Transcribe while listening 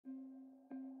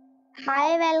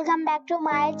Hi, welcome back to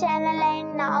my channel,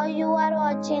 and now you are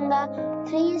watching a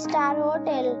 3-star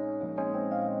hotel.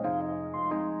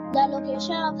 The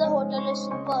location of the hotel is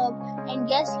superb and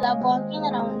guests love walking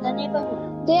around the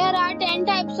neighborhood. There are 10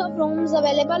 types of rooms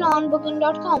available on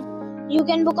booking.com. You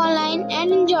can book online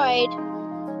and enjoy it.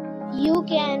 You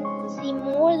can see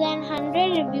more than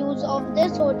 100 reviews of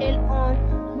this hotel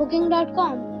on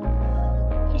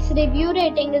booking.com. Its review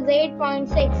rating is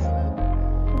 8.6.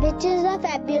 which is a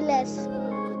fabulous.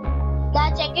 The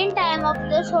check-in time of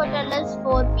this hotel is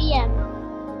 4 p.m.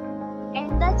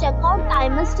 and the check-out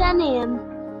time is 10 a.m.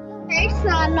 Pets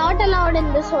are not allowed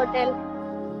in this hotel.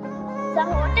 The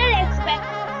hotel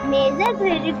expects major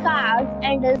credit cards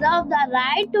and reserves the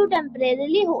right to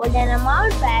temporarily hold an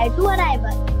amount prior to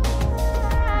arrival.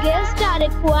 Guests are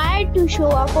required to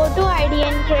show a photo ID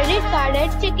and credit card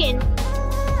at check-in.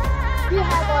 If you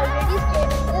have already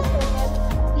stayed in this hotel,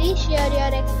 please share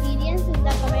your experience in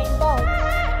the comment box.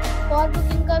 For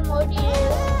booking or more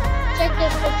details, check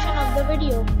description of the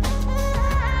video.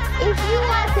 If you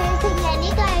are facing any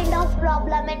kind of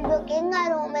problem in booking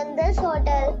a room in this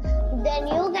hotel, then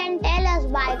you can tell us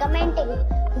by commenting.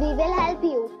 We will help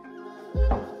you.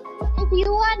 If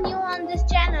you are new on this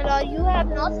channel or you have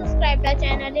not subscribed our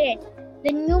channel yet,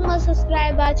 then you must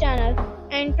subscribe our channel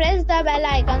and press the bell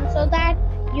icon so that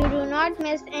you do not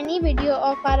miss any video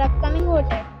of our upcoming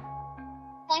hotel.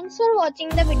 Thanks for watching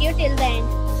the video till the end.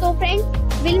 So friends,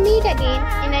 we'll meet again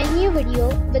in a new video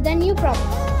with a new property.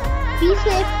 Be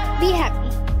safe, be happy.